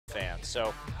on.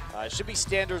 So it should be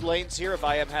standard lanes here if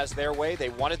IM has their way. They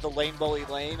wanted the lane bully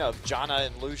lane of Janna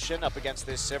and Lucian up against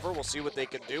this Sivir. We'll see what they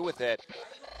can do with it.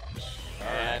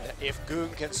 And if Goon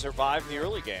can survive the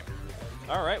early game.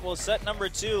 All right, well, set number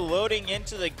 2 loading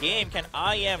into the game. Can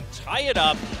IM tie it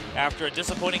up after a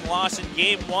disappointing loss in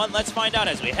game 1? Let's find out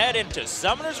as we head into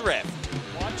Summoner's Rift.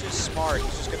 Watch is smart.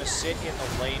 He's just going to sit in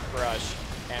the lane brush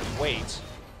and wait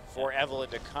for Evelyn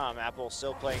to come. Apple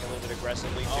still playing a little bit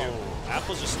aggressively too. Oh,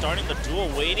 Apple's just starting the duel,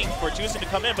 waiting for Tucson to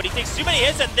come in, but he takes too many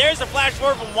hits, and there's a flash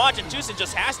forward from Watch, and Tucson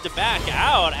just has to back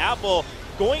out. Apple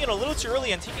going in a little too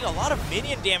early and taking a lot of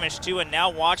minion damage too, and now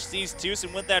Watch sees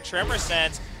Tucson with that Tremor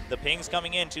Sense. The ping's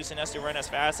coming in. Tucson has to run as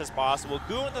fast as possible.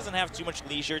 Goon doesn't have too much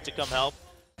leisure to come help.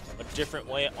 A different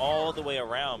way all the way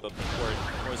around, but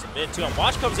towards the mid too. And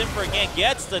Watch comes in for a gank,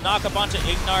 gets the knock up onto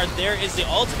Ignar. There is the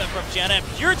ultimate from Janna. And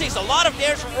Pure takes a lot of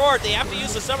damage from Roar. They have to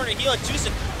use the summoner to heal it.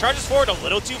 Tucson charges forward a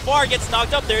little too far, gets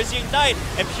knocked up. There's the Ignite,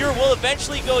 and Pure will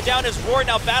eventually go down as Roar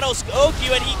now battles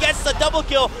OQ, and he gets the double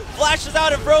kill. Flashes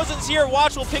out, and Frozen's here.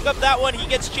 Watch will pick up that one. He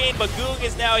gets chained, but Goong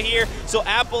is now here. So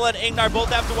Apple and Ignar both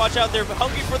have to watch out. They're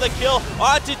hungry for the kill.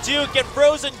 On to Duke, and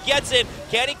Frozen gets it.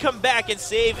 Can he come back and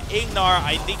save Ignar?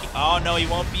 I think, oh no, he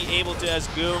won't be able to as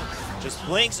Goong just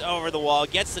blinks over the wall,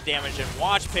 gets the damage, and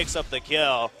Watch picks up the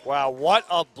kill. Wow, what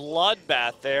a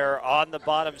bloodbath there on the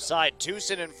bottom side.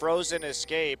 Tucson and Frozen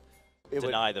escape. It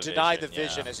Deny would the deny the vision,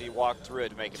 vision as he walked through it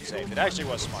to make him safe. It actually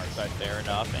was smart. But fair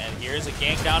enough. And here's a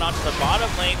gank down onto the bottom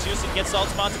lane. Tucson gets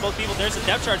ultimate onto both people. There's a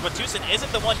depth charge, but Tucson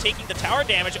isn't the one taking the tower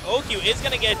damage. OQ is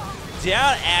going to get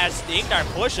down as the Ignar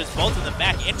pushes both of them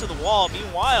back into the wall.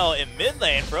 Meanwhile, in mid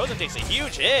lane, Frozen takes a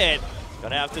huge hit.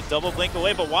 Gonna have to double blink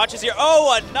away, but Watch is here.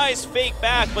 Oh, a nice fake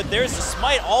back, but there's the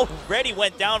smite already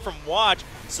went down from Watch.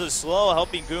 So slow,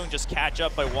 helping Goong just catch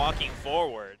up by walking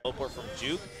forward. Teleport from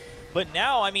Juke. But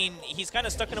now, I mean, he's kind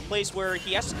of stuck in a place where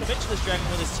he has to commit to this dragon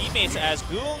with his teammates as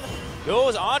Goong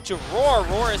goes on to Roar.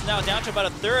 Roar is now down to about a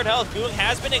third health. Goong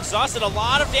has been exhausted. A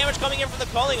lot of damage coming in from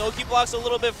the culling. Oki blocks a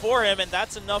little bit for him, and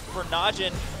that's enough for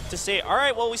Najin to say, all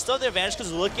right, well, we still have the advantage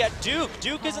because look at Duke.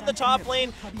 Duke is in the top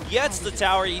lane, gets the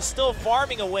tower. He's still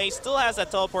farming away, still has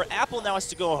that teleport. Apple now has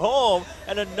to go home,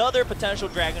 and another potential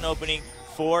dragon opening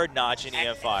for Najin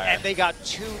e-mFire. And they got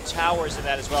 2 towers in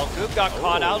that as well. Goog got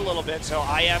caught out a little bit, so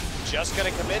I am just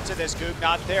going to commit to this. Goog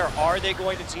not there. Are they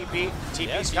going to TP?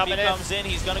 TP's coming in. Comes in.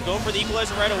 He's going to go for the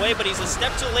equalizer right away, but he's a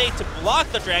step too late to block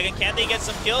the dragon. Can they get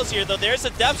some kills here, though? There's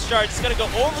a depth charge. It's going to go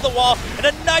over the wall, and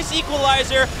a nice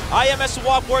equalizer. IM has to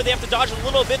walk forward. They have to dodge a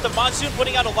little bit. The Monsoon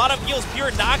putting out a lot of heals.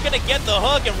 Pure not going to get the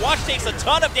hook, and Watch takes a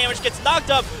ton of damage, gets knocked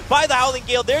up by the Howling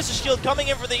Gale. There's a shield coming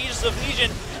in for the Aegis of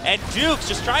Legion, and Duke's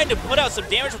just trying to put out some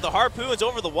damage with the harpoons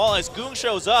over the wall as Goong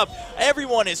shows up.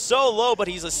 Everyone is so low, but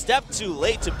he's a step too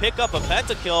late to pick up a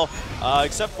pentakill,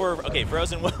 except for, okay,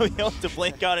 Frozen will be able to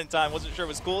blink out in time. Wasn't sure it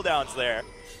was cooldowns there.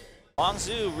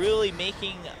 Guangzhou really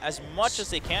making as much as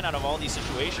they can out of all these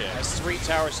situations. That's 3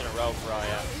 towers in a row for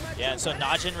IM. Yeah, and so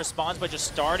Najin responds by just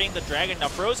starting the dragon. Now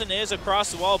Frozen is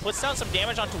across the wall, puts down some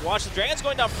damage onto Watch. The dragon's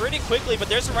going down pretty quickly, but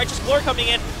there's some Righteous Glory coming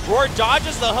in. Roar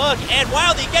dodges the hook, and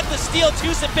wow, they get the steal.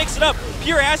 Tucson picks it up.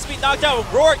 Pure has to be knocked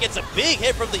out. Roar gets a big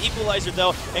hit from the equalizer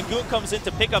though, and Goon comes in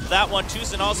to pick up that one.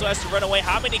 Tucson also has to run away.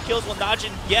 How many kills will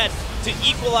Najin get to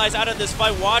equalize out of this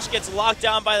fight? Watch gets locked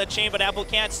down by the chain, but Apple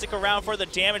can't stick around for the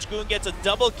damage. Goon gets a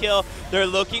double kill. They're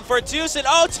looking for Tucson.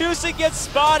 Oh, Tucson gets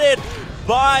spotted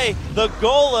by the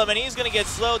Golem, and he's going to get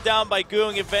slowed down by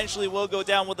Goong. Eventually will go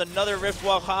down with another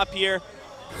Riftwalk hop here.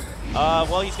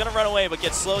 Well, he's going to run away, but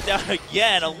gets slowed down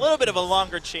again. A little bit of a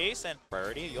longer chase and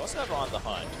priority. You also have On the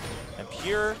Hunt. And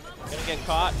Pure going to get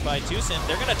caught by Tucson.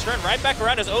 They're going to turn right back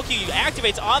around as Oki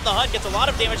activates On the Hunt, gets a lot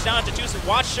of damage down to Tucson.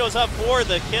 Watch shows up for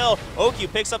the kill. Oki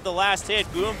picks up the last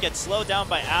hit. Goong gets slowed down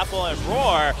by Apple and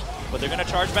Roar, but they're going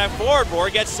to charge back forward. Roar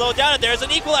gets slowed down, and there's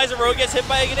an equalizer. Roar gets hit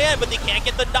by a Gadan, but they can't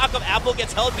get the knock up. Apple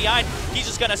gets held behind. He's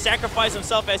just going to sacrifice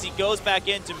himself as he goes back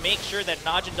in to make sure that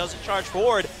Najin doesn't charge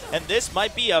forward, and this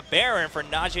might be a Baron for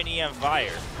Najin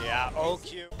e-mFire. Yeah,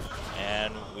 OQ.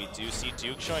 And we do see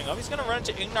Duke showing up. He's going to run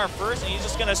into Ignar first, and he's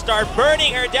just going to start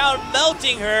burning her down,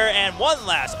 melting her, and one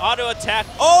last auto attack.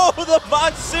 Oh, the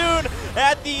Monsoon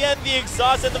at the end, the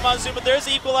exhaust at the Monsoon, but there's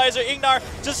the equalizer. Ignar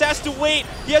just has to wait.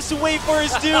 He has to wait for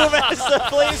his doom as the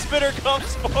Flame Spitter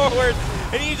comes forward,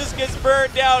 and he just gets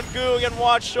burned down. Goong and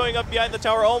Watch showing up behind the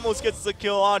tower, almost gets the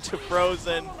kill onto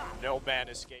Frozen. No man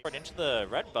escape. Into the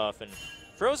red buff, and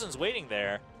Frozen's waiting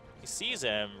there. He sees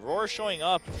him. Roar showing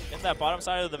up in that bottom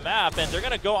side of the map, and they're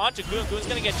going to go on to Goon. Goon's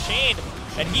going to get chained,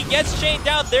 and he gets chained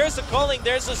down. There's the culling.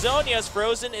 There's the Zonias.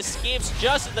 Frozen escapes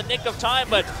just in the nick of time,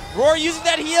 but Roar using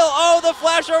that heal. Oh, the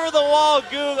flash over the wall.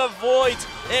 Goon avoids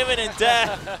imminent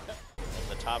death.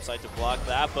 top side to block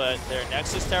that, but their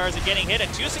Nexus towers are getting hit,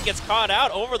 and Tucson gets caught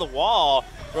out over the wall.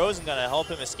 Frozen gonna help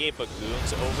him escape, but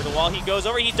Goon's over the wall. He goes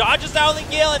over, he dodges down the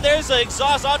Gale, and there's an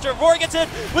exhaust onto Roar, gets hit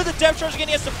with a depth charge again.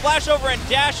 He has to flash over and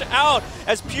dash out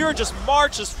as Pure just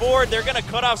marches forward. They're gonna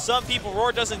cut off some people.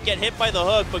 Roar doesn't get hit by the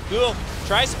hook, but Goon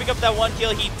tries to pick up that one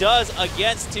kill. He does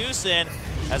against Tucson.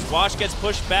 As Wash gets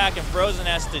pushed back and Frozen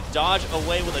has to dodge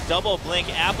away with a double blink.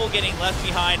 Apple getting left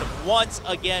behind once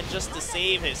again just to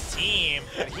save his team.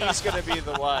 And he's going to be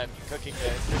the one cooking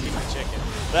the chicken.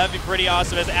 That'd be pretty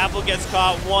awesome as Apple gets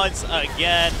caught once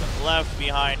again, left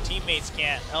behind. Teammates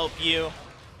can't help you.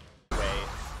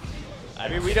 I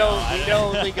mean, we know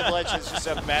League of Legends is just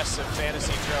a mess of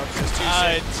fantasy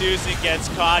tropes. Tucson gets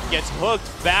caught, gets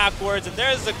hooked backwards, and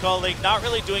there's the culling, not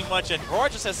really doing much, and Roar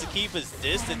just has to keep his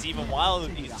distance even while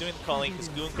he's doing the culling, because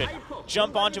Goon could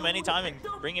jump onto him anytime and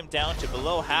bring him down to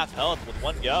below half health with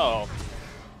one go.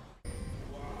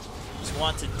 Just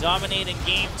want to dominate in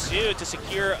game 2 to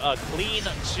secure a clean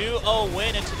 2-0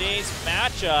 win in today's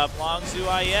matchup. Longzhu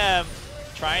IM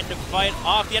trying to fight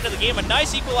off the end of the game. A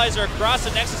nice equalizer across the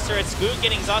Nexus turret. Spoon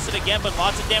getting exhausted again, but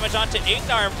lots of damage onto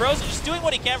Ignar. And Frozen just doing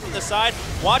what he can from the side.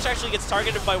 Watch actually gets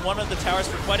targeted by one of the towers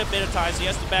for quite a bit of time, so he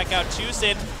has to back out.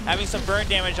 Tucson having some burn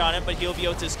damage on him, but he'll be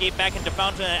able to escape back into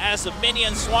Fountain. And as the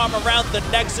minions swarm around the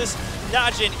Nexus,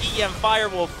 Najin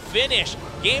e-mFire will finish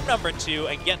game number 2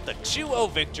 and get the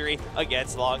 2-0 victory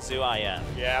against Longzhu IM.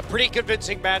 Yeah, pretty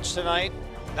convincing match tonight.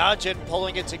 Najin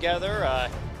pulling it together.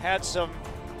 Had some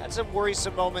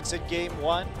worrisome moments in game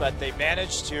 1, but they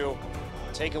managed to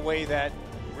take away that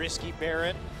risky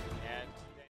Baron